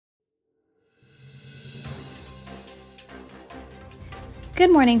Good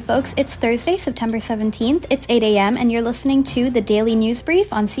morning, folks. It's Thursday, September 17th. It's 8 a.m., and you're listening to the Daily News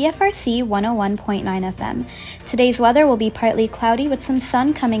Brief on CFRC 101.9 FM. Today's weather will be partly cloudy with some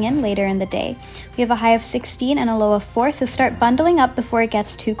sun coming in later in the day. We have a high of 16 and a low of 4, so start bundling up before it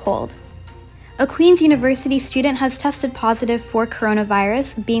gets too cold. A Queen's University student has tested positive for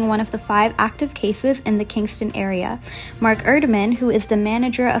coronavirus, being one of the 5 active cases in the Kingston area. Mark Erdman, who is the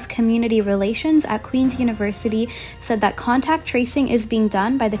manager of community relations at Queen's University, said that contact tracing is being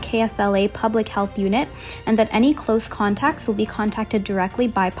done by the KFLA Public Health Unit and that any close contacts will be contacted directly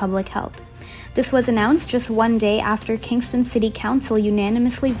by Public Health. This was announced just one day after Kingston City Council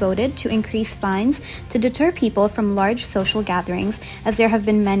unanimously voted to increase fines to deter people from large social gatherings, as there have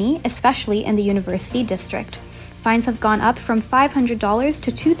been many, especially in the University District. Fines have gone up from $500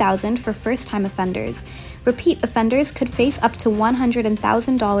 to $2,000 for first-time offenders. Repeat offenders could face up to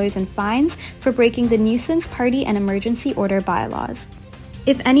 $100,000 in fines for breaking the nuisance party and emergency order bylaws.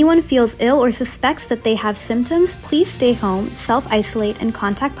 If anyone feels ill or suspects that they have symptoms, please stay home, self-isolate, and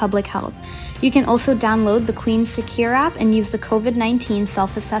contact Public Health. You can also download the Queen's Secure app and use the COVID-19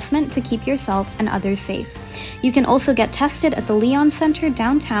 self-assessment to keep yourself and others safe. You can also get tested at the Leon Center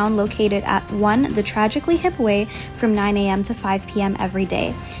downtown, located at 1 the Tragically Hip Way, from 9 a.m. to 5 p.m. every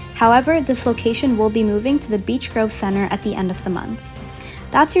day. However, this location will be moving to the Beach Grove Center at the end of the month.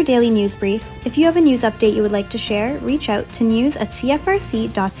 That's your daily news brief. If you have a news update you would like to share, reach out to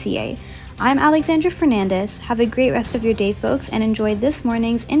news@cfrc.ca. I'm Alexandra Fernandez. Have a great rest of your day, folks, and enjoy this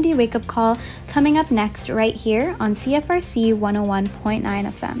morning's Indie Wake Up Call coming up next right here on CFRC 101.9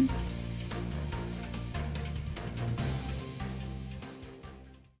 FM.